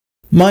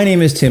My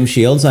name is Tim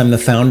Shields. I'm the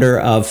founder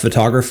of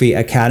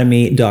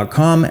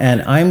photographyacademy.com,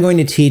 and I'm going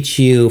to teach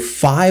you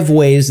 5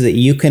 ways that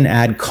you can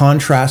add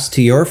contrast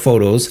to your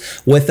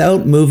photos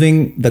without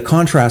moving the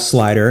contrast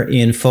slider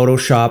in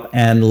Photoshop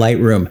and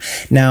Lightroom.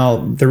 Now,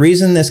 the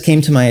reason this came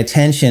to my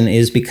attention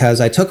is because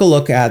I took a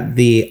look at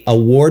the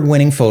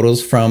award-winning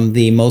photos from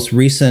the most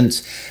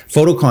recent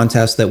photo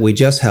contest that we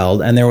just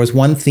held, and there was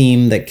one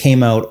theme that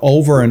came out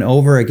over and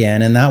over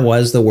again, and that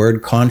was the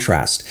word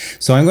contrast.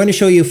 So I'm going to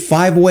show you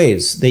 5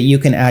 ways that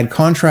you can add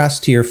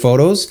contrast to your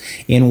photos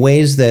in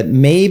ways that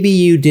maybe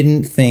you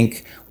didn't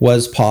think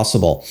was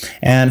possible.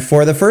 And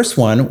for the first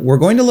one, we're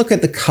going to look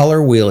at the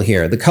color wheel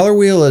here. The color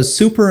wheel is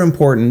super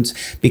important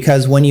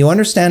because when you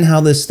understand how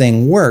this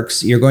thing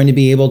works, you're going to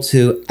be able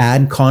to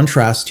add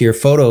contrast to your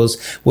photos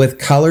with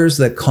colors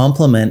that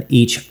complement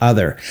each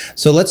other.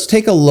 So let's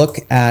take a look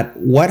at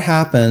what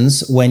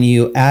happens when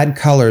you add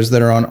colors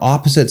that are on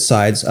opposite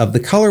sides of the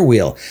color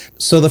wheel.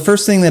 So the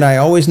first thing that I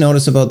always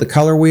notice about the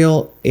color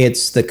wheel,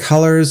 it's the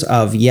colors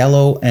of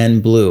yellow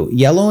and blue.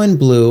 Yellow and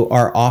blue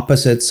are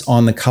opposites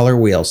on the color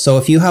wheel. So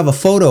if you have a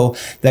photo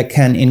that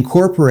can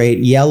incorporate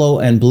yellow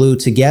and blue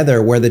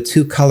together where the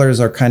two colors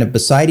are kind of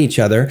beside each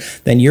other,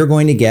 then you're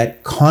going to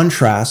get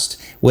contrast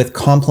with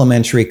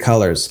complementary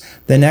colors.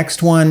 The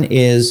next one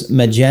is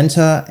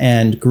magenta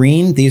and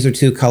green. These are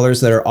two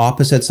colors that are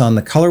opposites on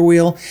the color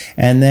wheel.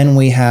 And then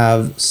we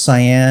have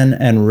cyan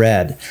and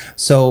red.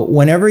 So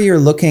whenever you're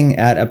looking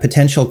at a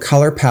potential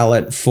color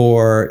palette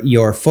for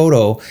your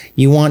photo,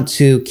 you want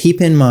to keep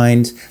in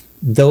mind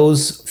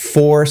those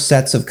 4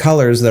 sets of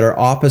colors that are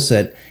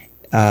opposite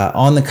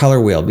on the color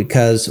wheel,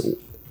 because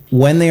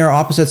when they are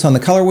opposites on the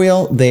color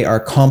wheel, they are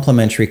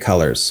complementary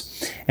colors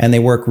and they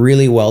work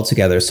really well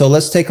together. So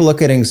let's take a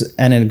look at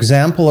an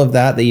example of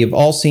that you've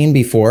all seen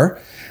before,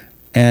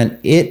 and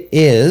it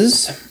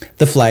is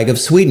the flag of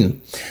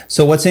Sweden.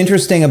 So what's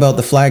interesting about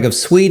the flag of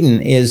Sweden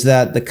is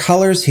that the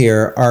colors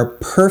here are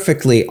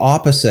perfectly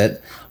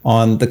opposite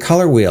on the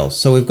color wheel.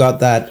 So we've got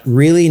that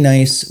really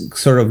nice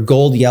sort of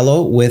gold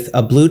yellow with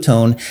a blue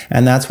tone,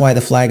 and that's why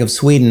the flag of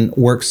Sweden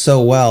works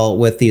so well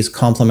with these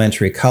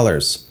complementary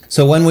colors.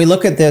 So when we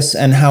look at this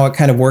and how it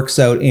kind of works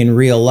out in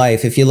real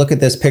life, if you look at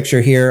this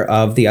picture here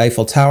of the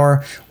Eiffel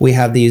Tower, we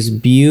have these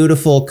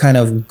beautiful kind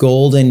of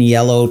golden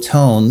yellow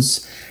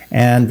tones,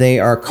 and they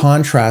are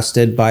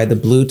contrasted by the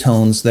blue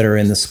tones that are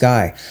in the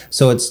sky.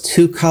 So it's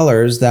 2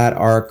 colors that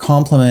are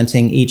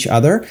complementing each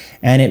other,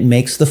 and it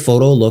makes the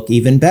photo look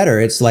even better.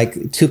 It's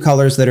like 2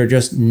 colors that are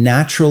just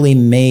naturally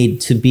made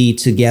to be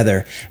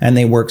together, and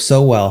they work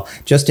so well,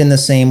 just in the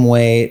same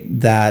way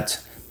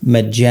that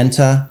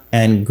magenta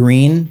and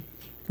green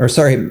works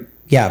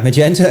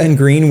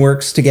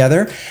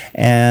together,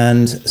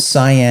 and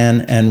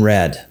cyan and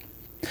red.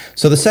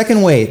 So the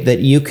second way that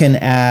you can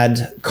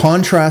add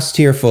contrast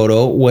to your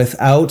photo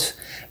without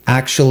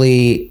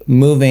actually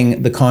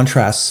moving the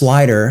contrast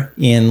slider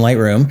in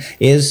Lightroom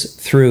is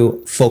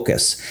through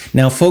focus.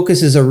 Now,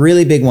 focus is a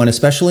really big one,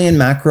 especially in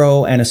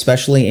macro and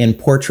especially in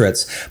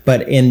portraits.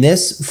 But in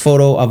this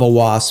photo of a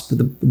wasp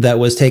that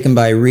was taken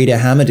by Rita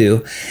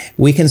Hamadou,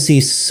 we can see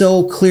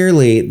so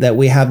clearly that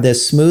we have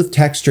this smooth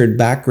textured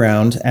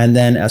background and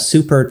then a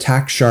super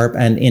tack sharp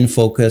and in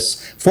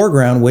focus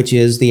foreground, which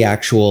is the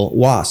actual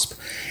wasp.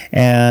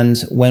 And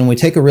when we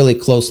take a really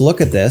close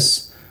look at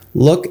this,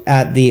 look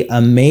at the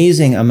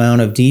amazing amount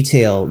of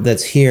detail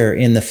that's here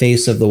in the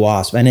face of the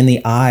wasp and in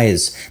the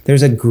eyes.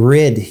 There's a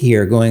grid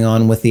here going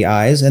on with the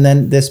eyes, and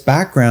then this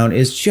background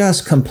is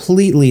just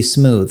completely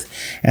smooth.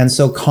 And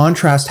so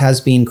contrast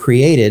has been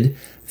created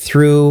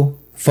through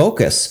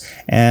focus.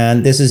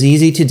 And this is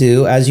easy to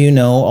do. As you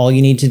know, all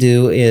you need to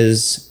do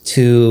is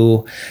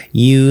to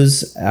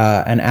use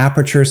an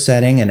aperture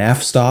setting, an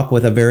f-stop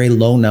with a very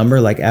low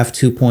number like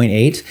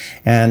f2.8.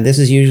 And this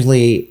is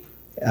usually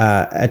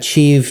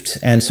achieved,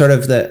 and sort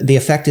of the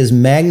effect is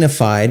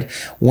magnified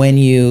when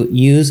you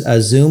use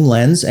a zoom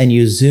lens and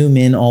you zoom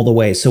in all the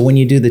way. So when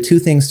you do the 2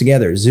 things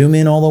together, zoom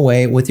in all the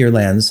way with your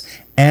lens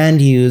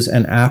and use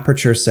an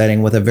aperture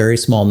setting with a very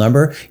small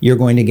number, you're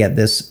going to get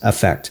this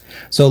effect.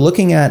 So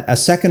looking at a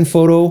second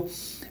photo,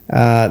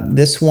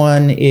 this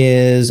one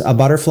is a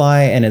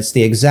butterfly, and it's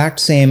the exact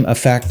same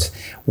effect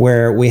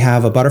where we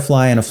have a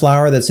butterfly and a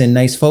flower that's in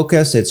nice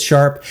focus, it's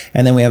sharp,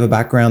 and then we have a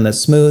background that's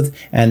smooth,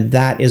 and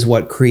that is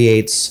what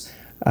creates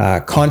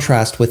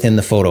contrast within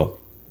the photo.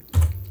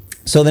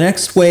 So the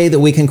next way that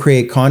we can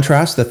create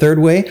contrast, the third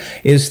way,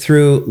 is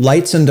through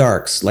lights and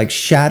darks, like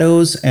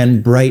shadows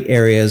and bright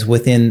areas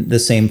within the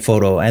same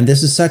photo. And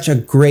this is such a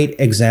great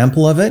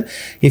example of it.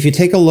 If you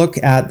take a look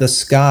at the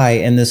sky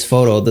in this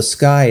photo, the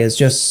sky is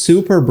just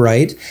super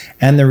bright,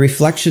 and the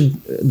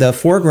reflection, the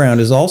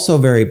foreground is also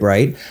very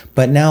bright.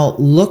 But now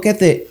look at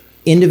the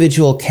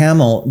individual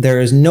camel.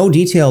 There is no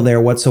detail there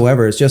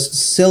whatsoever. It's just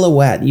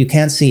silhouette. You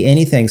can't see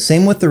anything.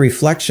 Same with the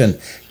reflection,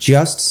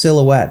 just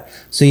silhouette.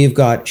 So you've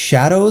got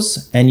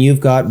shadows and you've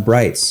got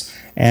brights,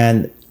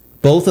 and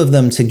both of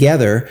them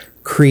together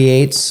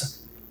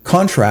creates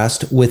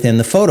contrast within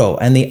the photo,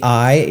 and the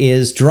eye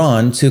is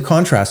drawn to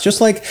contrast, just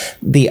like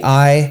the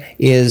eye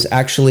is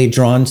actually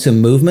drawn to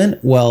movement.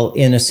 Well,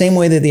 in the same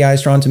way that the eye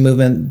is drawn to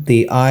movement,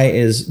 the eye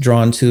is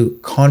drawn to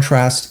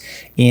contrast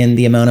in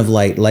the amount of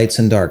lights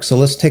and darks. So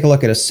let's take a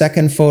look at a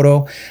second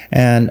photo.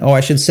 And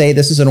I should say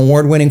this is an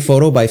award-winning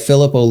photo by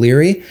Philip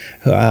O'Leary.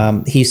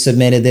 He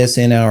submitted this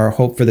in our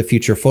Hope for the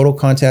Future photo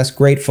contest.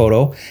 Great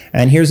photo.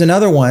 And here's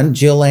another one,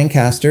 Jill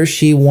Lancaster.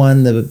 She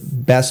won the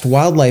Best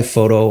Wildlife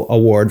Photo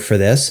Award for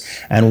this.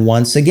 And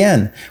once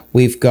again,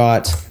 we've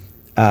got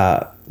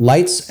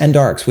lights and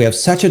darks. We have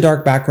such a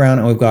dark background,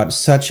 and we've got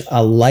such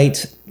a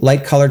light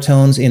color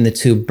tones in the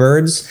two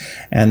birds,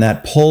 and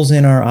that pulls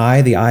in our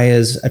eye. The eye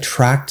is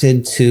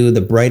attracted to the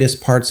brightest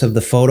parts of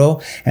the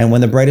photo, and when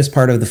the brightest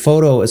part of the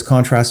photo is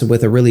contrasted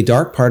with a really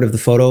dark part of the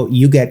photo,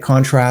 you get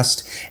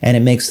contrast, and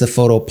it makes the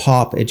photo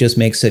pop. It just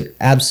makes it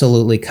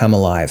absolutely come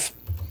alive.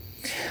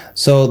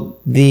 So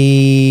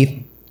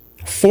the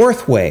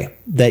fourth way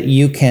that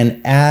you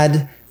can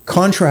add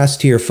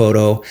contrast to your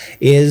photo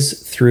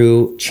is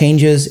through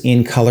changes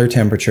in color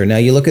temperature. Now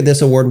you look at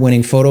this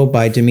award-winning photo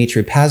by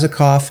Dmitry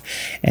Pazakov,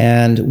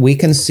 and we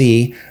can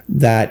see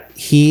that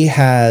he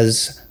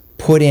has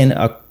put in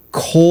a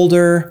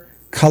colder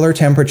color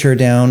temperature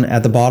down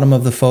at the bottom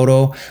of the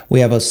photo.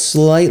 We have a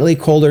slightly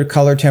colder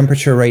color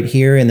temperature right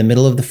here in the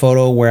middle of the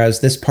photo,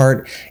 whereas this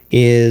part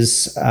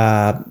is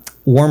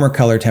warmer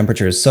color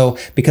temperatures. So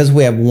because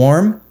we have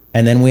warm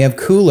and then we have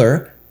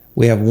cooler,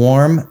 we have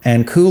warm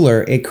and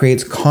cooler, it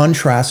creates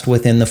contrast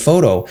within the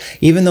photo,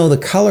 even though the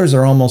colors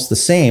are almost the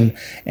same,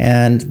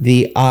 and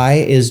the eye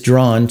is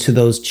drawn to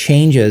those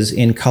changes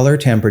in color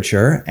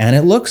temperature, and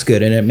it looks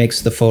good and it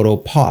makes the photo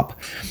pop.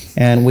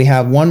 And we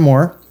have one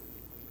more,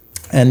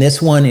 and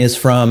this one is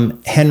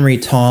from Henry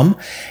Tom,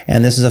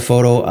 and this is a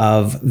photo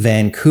of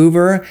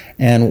Vancouver.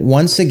 And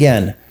once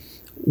again,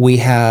 we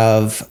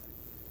have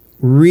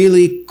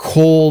really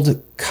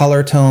cold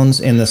color tones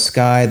in the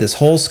sky. This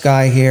whole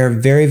sky here,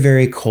 very,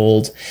 very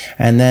cold.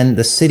 And then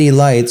the city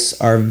lights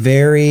are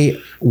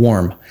very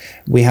warm.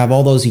 We have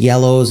all those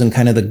yellows and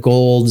kind of the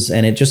golds,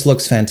 and it just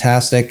looks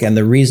fantastic. And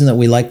the reason that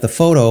we like the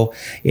photo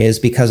is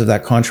because of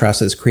that contrast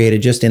that's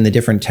created just in the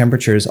different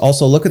temperatures.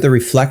 Also, look at the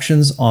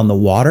reflections on the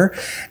water.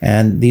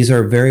 And these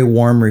are very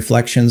warm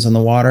reflections on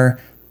the water,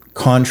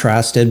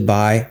 contrasted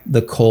by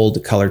the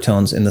cold color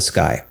tones in the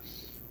sky.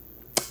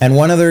 And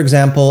one other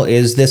example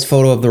is this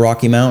photo of the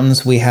Rocky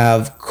Mountains. We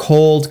have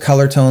cold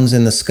color tones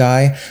in the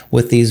sky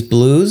with these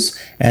blues,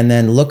 and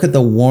then look at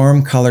the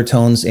warm color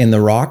tones in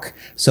the rock.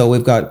 So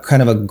we've got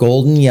kind of a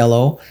golden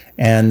yellow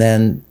and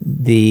then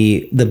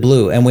the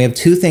blue. And we have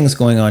two things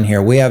going on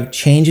here. We have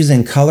changes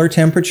in color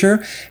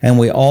temperature, and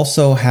we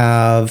also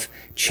have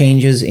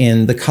changes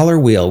in the color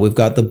wheel. We've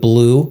got the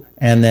blue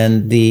and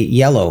then the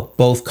yellow,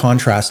 both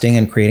contrasting,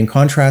 and creating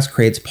contrast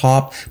creates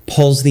pop,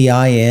 pulls the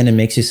eye in and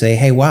makes you say,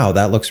 hey, wow,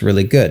 that looks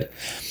really good.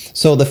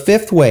 So the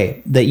fifth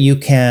way that you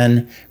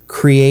can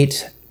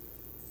create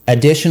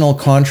additional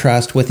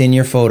contrast within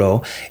your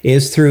photo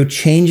is through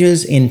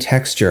changes in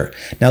texture.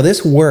 Now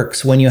this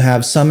works when you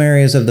have some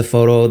areas of the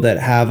photo that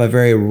have a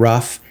very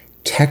rough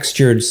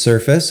textured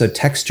surface, a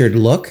textured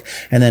look,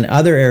 and then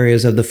other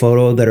areas of the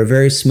photo that are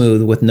very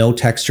smooth with no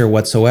texture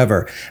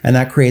whatsoever, and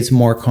that creates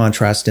more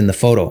contrast in the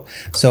photo.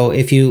 So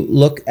if you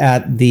look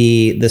at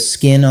the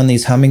skin on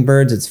these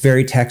hummingbirds, it's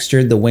very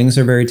textured, the wings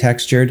are very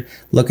textured.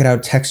 Look at how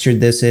textured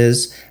this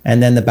is,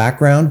 and then the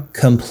background,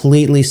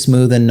 completely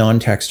smooth and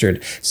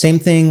non-textured. Same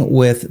thing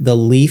with the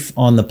leaf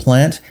on the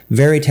plant,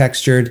 very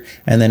textured,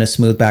 and then a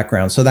smooth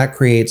background. So that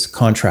creates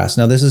contrast.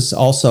 Now this is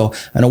also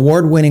an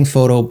award-winning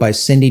photo by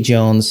Cindy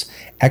Jones.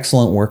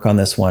 Excellent work on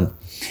this one.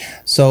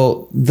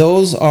 So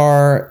those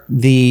are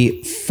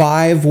the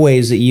 5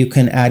 ways that you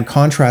can add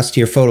contrast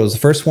to your photos. The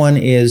first one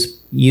is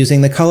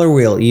using the color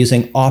wheel,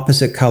 using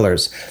opposite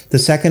colors. The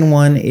second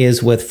one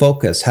is with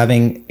focus,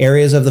 having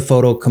areas of the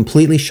photo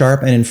completely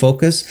sharp and in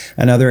focus,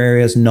 and other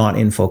areas not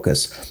in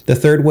focus. The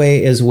third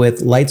way is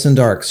with lights and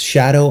darks,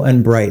 shadow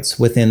and brights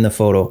within the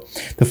photo.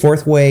 The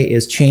fourth way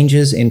is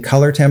changes in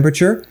color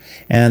temperature.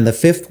 And the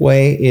fifth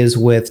way is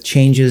with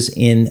changes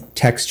in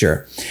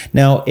texture.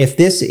 Now, if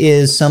this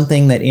is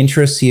something that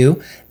interests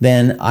you,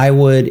 then I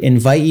would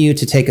invite you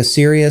to take a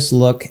serious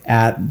look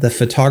at the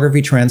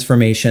Photography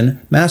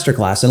Transformation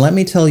Masterclass. And let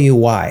me tell you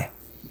why.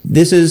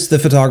 This is the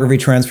Photography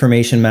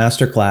Transformation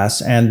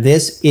Masterclass, and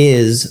this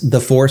is the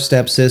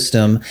 4-step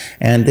system,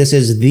 and this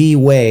is the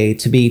way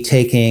to be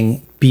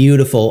taking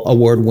beautiful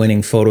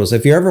award-winning photos.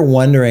 If you're ever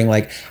wondering,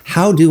 like,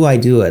 how do I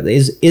do it?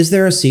 Is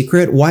there a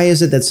secret? Why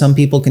is it that some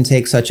people can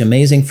take such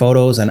amazing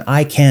photos and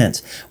I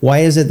can't? Why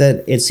is it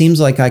that it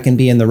seems like I can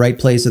be in the right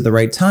place at the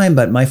right time,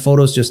 but my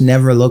photos just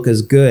never look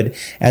as good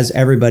as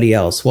everybody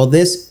else? Well,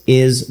 this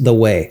is the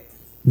way.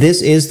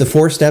 This is the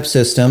 4-step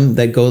system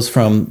that goes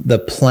from the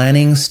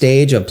planning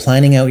stage of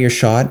planning out your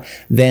shot,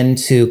 then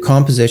to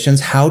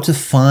compositions, how to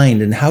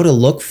find and how to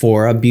look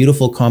for a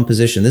beautiful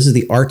composition. This is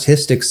the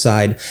artistic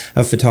side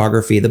of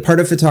photography, the part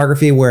of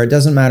photography where it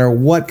doesn't matter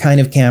what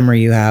kind of camera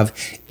you have,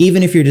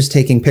 even if you're just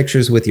taking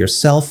pictures with your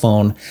cell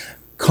phone,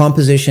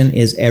 Composition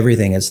is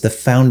everything. It's the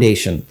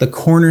foundation, the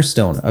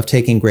cornerstone of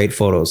taking great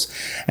photos.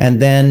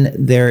 And then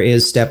there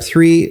is step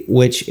 3,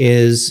 which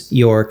is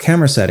your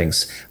camera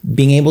settings.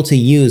 Being able to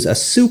use a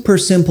super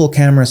simple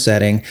camera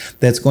setting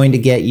that's going to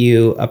get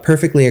you a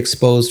perfectly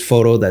exposed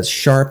photo that's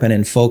sharp and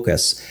in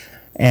focus.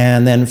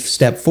 And then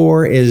step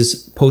 4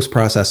 is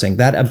post-processing,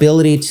 that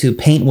ability to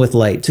paint with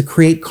light, to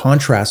create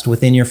contrast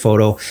within your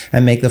photo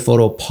and make the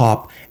photo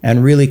pop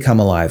and really come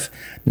alive.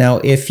 Now,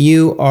 if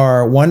you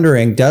are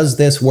wondering, does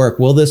this work?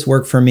 Will this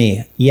work for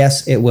me?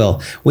 Yes, it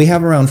will. We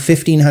have around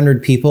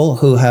 1,500 people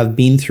who have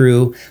been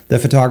through the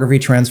Photography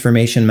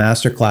Transformation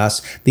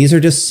Masterclass. These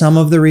are just some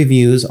of the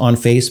reviews on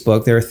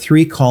Facebook. There are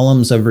 3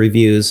 columns of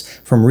reviews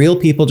from real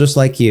people just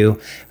like you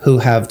who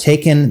have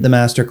taken the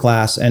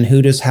masterclass and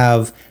who just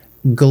have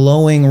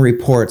glowing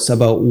reports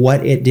about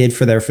what it did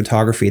for their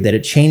photography, that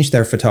it changed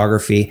their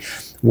photography,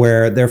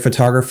 where their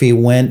photography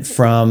went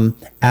from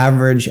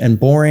average and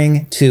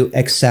boring to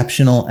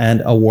exceptional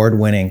and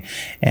award-winning,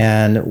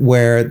 and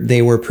where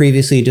they were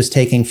previously just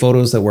taking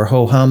photos that were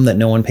ho-hum that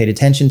no one paid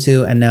attention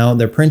to, and now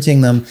they're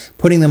printing them,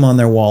 putting them on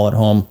their wall at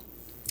home.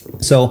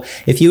 So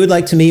if you would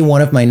like to meet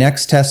one of my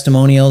next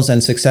testimonials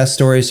and success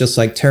stories, just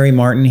like Terry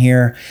Martin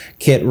here,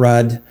 Kit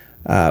Rudd,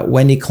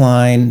 Wendy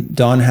Klein,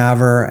 Don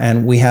Haver,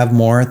 and we have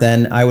more,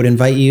 then I would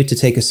invite you to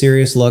take a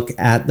serious look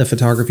at the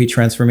Photography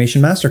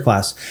Transformation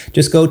Masterclass.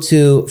 Just go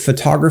to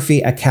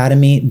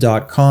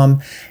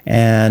photographyacademy.com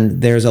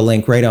and there's a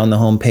link right on the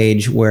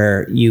homepage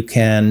where you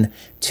can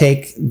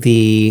take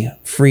the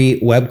free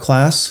web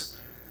class.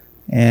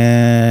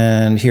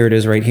 And here it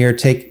is right here.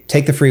 Take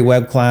the free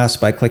web class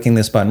by clicking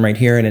this button right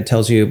here, and it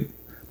tells you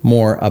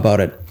more about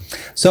it.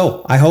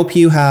 So I hope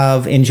you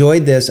have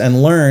enjoyed this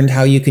and learned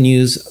how you can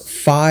use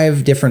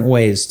 5 different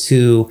ways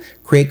to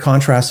create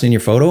contrast in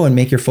your photo and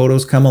make your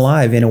photos come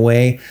alive in a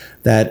way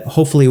that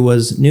hopefully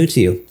was new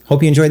to you.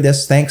 Hope you enjoyed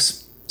this.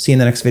 Thanks. See you in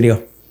the next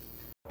video.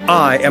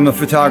 I am a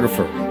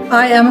photographer.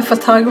 I am a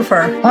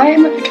photographer. I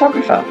am a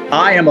photographer.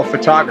 I am a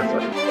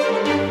photographer.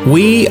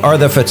 We are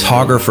the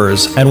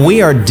photographers, and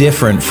we are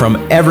different from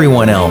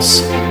everyone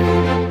else.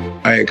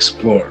 I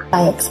explore.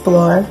 I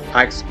explore.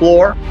 I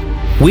explore.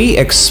 We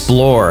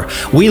explore.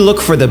 We look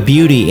for the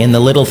beauty in the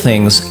little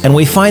things, and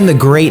we find the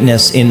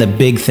greatness in the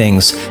big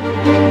things.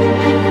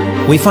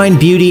 We find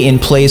beauty in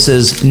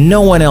places no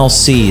one else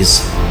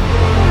sees.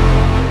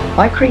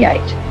 I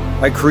create.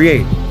 I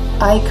create.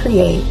 I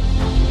create.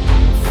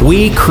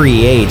 We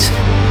create.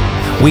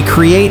 We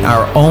create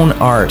our own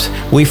art.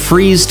 We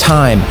freeze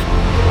time.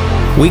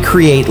 We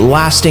create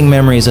lasting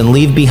memories and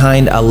leave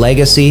behind a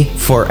legacy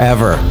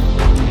forever.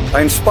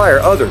 I inspire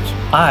others.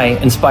 I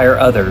inspire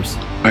others.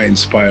 I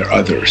inspire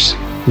others.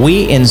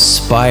 We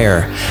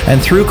inspire,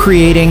 and through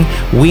creating,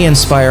 we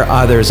inspire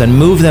others and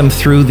move them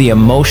through the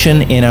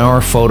emotion in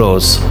our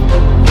photos.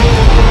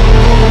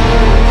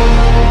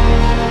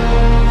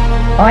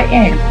 I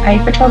am a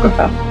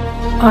photographer.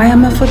 I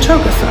am a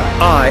photographer.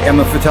 I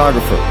am a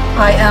photographer.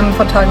 I am a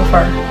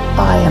photographer.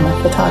 I am a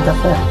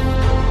photographer.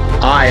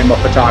 I am a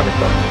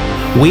photographer.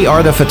 We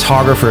are the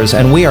photographers,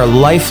 and we are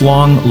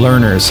lifelong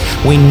learners.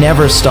 We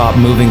never stop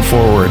moving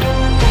forward.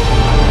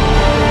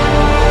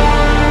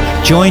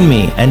 Join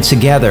me, and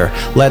together,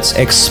 let's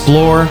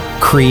explore,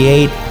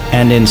 create,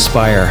 and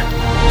inspire.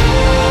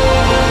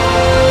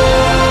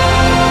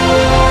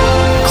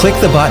 Click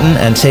the button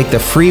and take the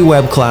free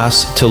web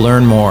class to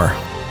learn more.